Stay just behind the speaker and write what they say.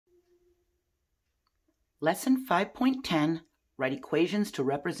Lesson 5.10, write equations to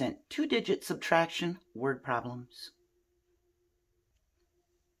represent two-digit subtraction word problems.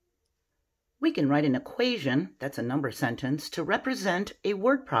 We can write an equation, that's a number sentence, to represent a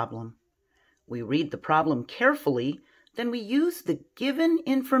word problem. We read the problem carefully, then we use the given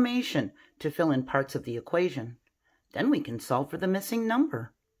information to fill in parts of the equation. Then we can solve for the missing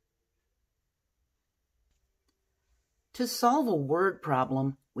number. To solve a word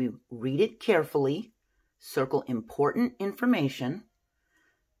problem, we read it carefully, circle important information.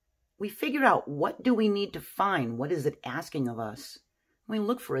 We figure out what do we need to find, what is it asking of us. We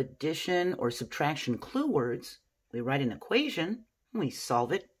look for addition or subtraction clue words. We write an equation, we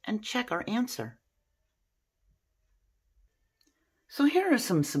solve it, and check our answer. So here are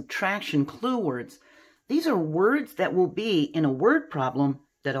some subtraction clue words. These are words that will be in a word problem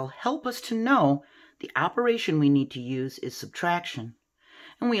that'll help us to know the operation we need to use is subtraction.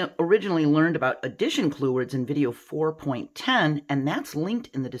 And we originally learned about addition clue words in video 4.10, and that's linked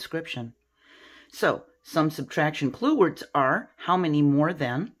in the description. So, some subtraction clue words are how many more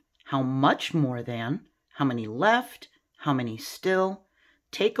than, how much more than, how many left, how many still,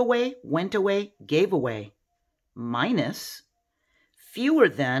 take away, went away, gave away, minus, fewer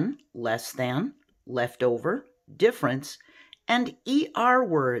than, less than, leftover, difference, and ER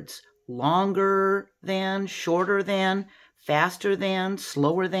words, longer than, shorter than, faster than,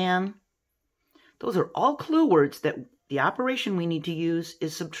 slower than. Those are all clue words that the operation we need to use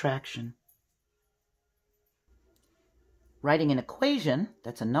is subtraction. Writing an equation,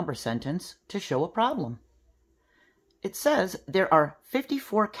 that's a number sentence, to show a problem. It says there are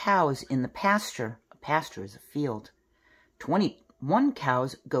 54 cows in the pasture. A pasture is a field. 21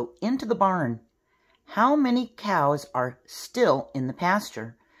 cows go into the barn. How many cows are still in the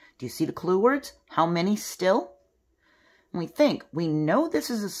pasture? Do you see the clue words? How many still? We know this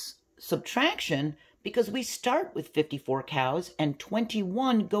is a subtraction because we start with 54 cows and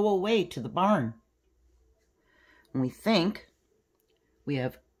 21 go away to the barn. We think we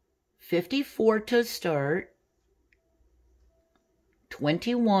have 54 to start,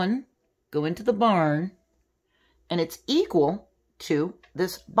 21 go into the barn, and it's equal to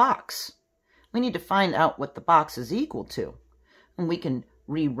this box. We need to find out what the box is equal to. And we can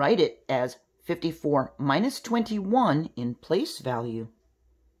rewrite it as 54 minus 21 in place value.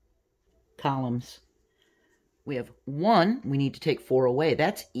 Columns. We have 1, we need to take 4 away.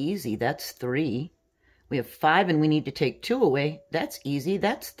 That's easy, that's 3. We have 5 and we need to take 2 away. That's easy,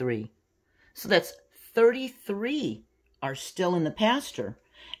 that's 3. So that's 33 are still in the pasture.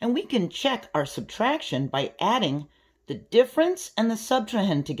 And we can check our subtraction by adding the difference and the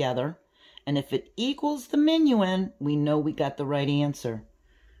subtrahend together. And if it equals the minuend, we know we got the right answer.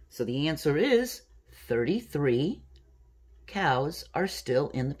 So the answer is 33 cows are still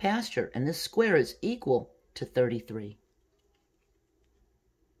in the pasture. And this square is equal to 33.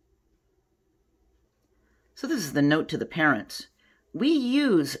 So this is the note to the parents. We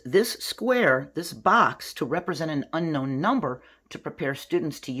use this square, this box, to represent an unknown number to prepare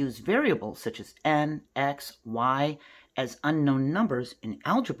students to use variables such as n, x, y as unknown numbers in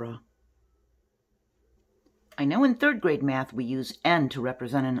algebra. I know in 3rd grade math we use n to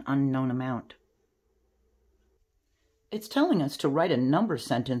represent an unknown amount. It's telling us to write a number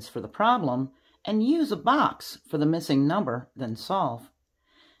sentence for the problem and use a box for the missing number, then solve.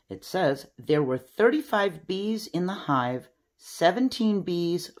 It says, there were 35 bees in the hive, 17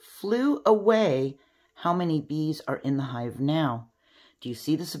 bees flew away. How many bees are in the hive now? Do you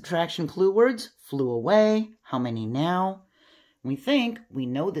see the subtraction clue words? Flew away, how many now? We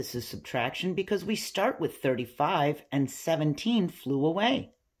know this is subtraction because we start with 35 and 17 flew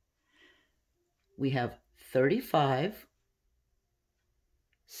away. We have 35,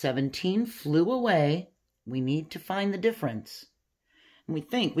 17 flew away. We need to find the difference. And we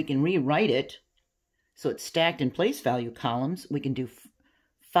think we can rewrite it so it's stacked in place value columns. We can do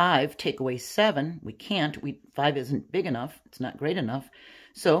 5, take away 7. We can't. 5 isn't big enough. It's not great enough.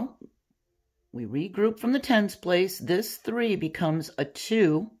 So we regroup from the tens place. This 3 becomes a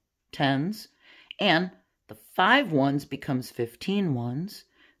 2 tens, and the 5 ones becomes 15 ones.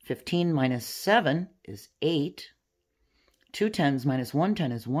 15 minus 7 is 8. 2 tens minus 1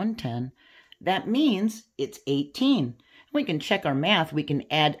 10 is 1 10. That means it's 18. We can check our math. We can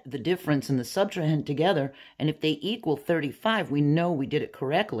add the difference and the subtrahend together, and if they equal 35, we know we did it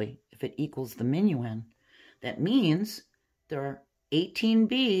correctly if it equals the minuend. That means there are 18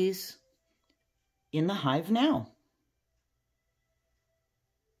 bees in the hive now.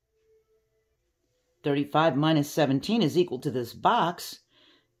 35 minus 17 is equal to this box.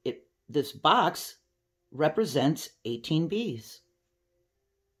 This box represents 18 bees.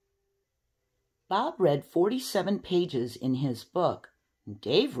 Bob read 47 pages in his book.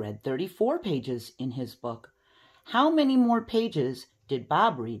 Dave read 34 pages in his book. How many more pages did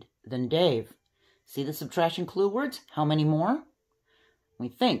Bob read than Dave? See the subtraction clue words? How many more?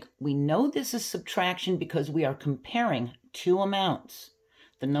 We know this is subtraction because we are comparing two amounts.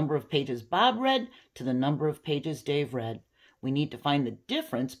 The number of pages Bob read to the number of pages Dave read. We need to find the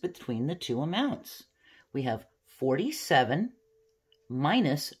difference between the two amounts. We have 47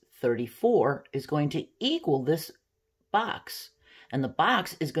 minus 34 is going to equal this box. And the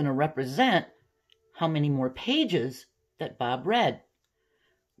box is going to represent how many more pages that Bob read.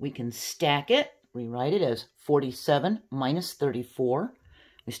 We can stack it, rewrite it as 47 minus 34.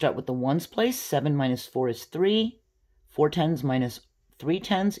 We start with the ones place. 7 minus 4 is 3. 4 tens minus 3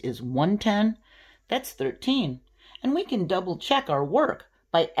 tens is 1 10. That's 13. And we can double check our work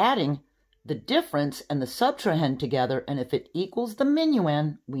by adding the difference and the subtrahend together, and if it equals the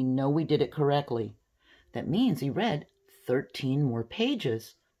minuend, we know we did it correctly. That means he read 13 more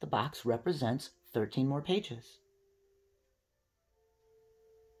pages. The box represents 13 more pages.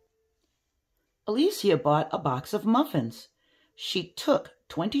 Alicia bought a box of muffins. She took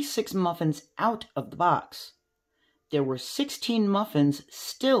 26 muffins out of the box. There were 16 muffins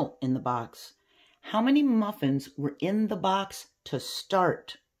still in the box. How many muffins were in the box to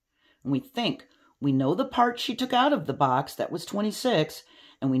start? And we know the part she took out of the box, that was 26,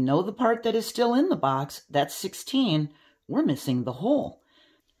 and we know the part that is still in the box, that's 16. We're missing the whole.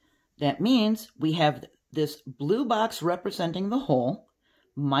 That means we have this blue box representing the whole,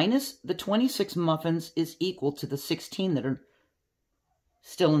 minus the 26 muffins is equal to the 16 that are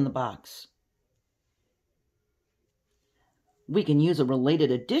still in the box. We can use a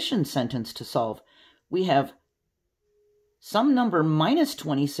related addition sentence to solve. We have some number minus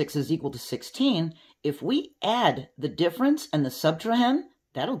 26 is equal to 16. If we add the difference and the subtrahend,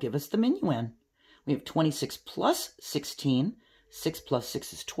 that'll give us the minuend. We have 26 plus 16. 6 plus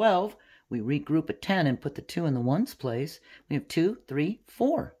 6 is 12. We regroup a 10 and put the 2 in the ones place. We have 2, 3,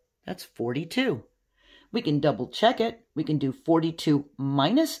 4. That's 42. We can double check it. We can do 42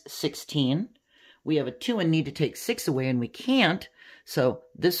 minus 16. We have a 2 and need to take 6 away, and we can't. So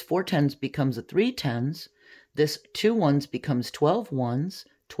this 4 tens becomes a 3 tens. This 2 ones becomes 12 ones.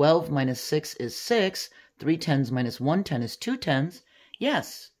 12 minus 6 is 6. 3 tens minus 1 10 is 2 tens.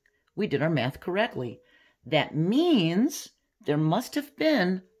 Yes, we did our math correctly. That means there must have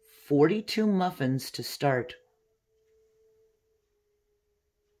been 42 muffins to start.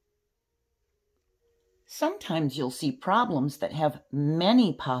 Sometimes you'll see problems that have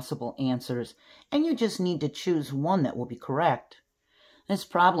many possible answers, and you just need to choose one that will be correct. This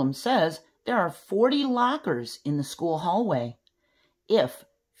problem says there are 40 lockers in the school hallway. If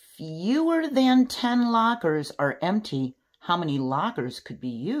fewer than 10 lockers are empty, how many lockers could be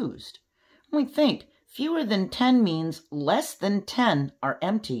used? We think fewer than 10 means less than 10 are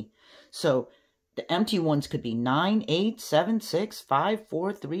empty. So the empty ones could be 9, 8, 7, 6, 5,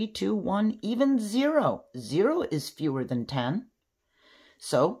 4, 3, 2, 1, even 0. 0 is fewer than 10.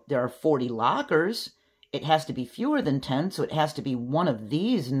 So there are 40 lockers. It has to be fewer than 10, so it has to be one of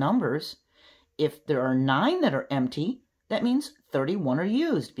these numbers. If there are 9 that are empty, that means 31 are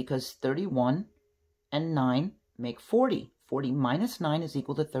used, because 31 and 9 make 40. 40 minus 9 is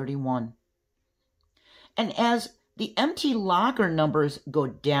equal to 31. And as the empty locker numbers go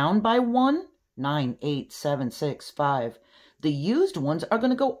down by 1, 9, 8, 7, 6, 5, the used ones are going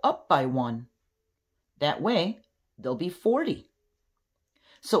to go up by 1. That way, there'll be 40.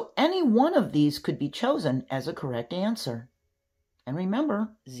 So any one of these could be chosen as a correct answer. And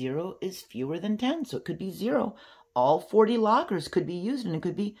remember, 0 is fewer than 10, so it could be 0. All 40 lockers could be used, and it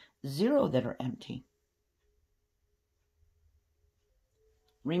could be 0 that are empty.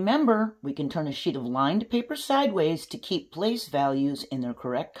 Remember, we can turn a sheet of lined paper sideways to keep place values in their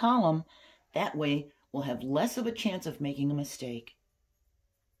correct column. That way, we'll have less of a chance of making a mistake.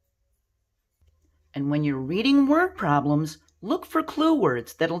 And when you're reading word problems, look for clue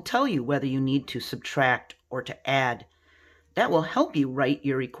words that'll tell you whether you need to subtract or to add. That will help you write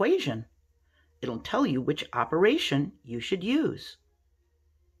your equation. It'll tell you which operation you should use.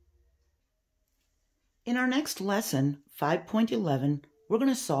 In our next lesson, 5.11, we're going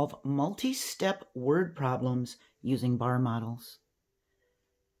to solve multi-step word problems using bar models.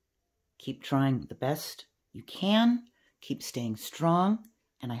 Keep trying the best you can, keep staying strong,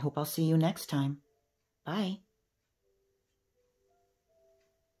 and I hope I'll see you next time. Bye.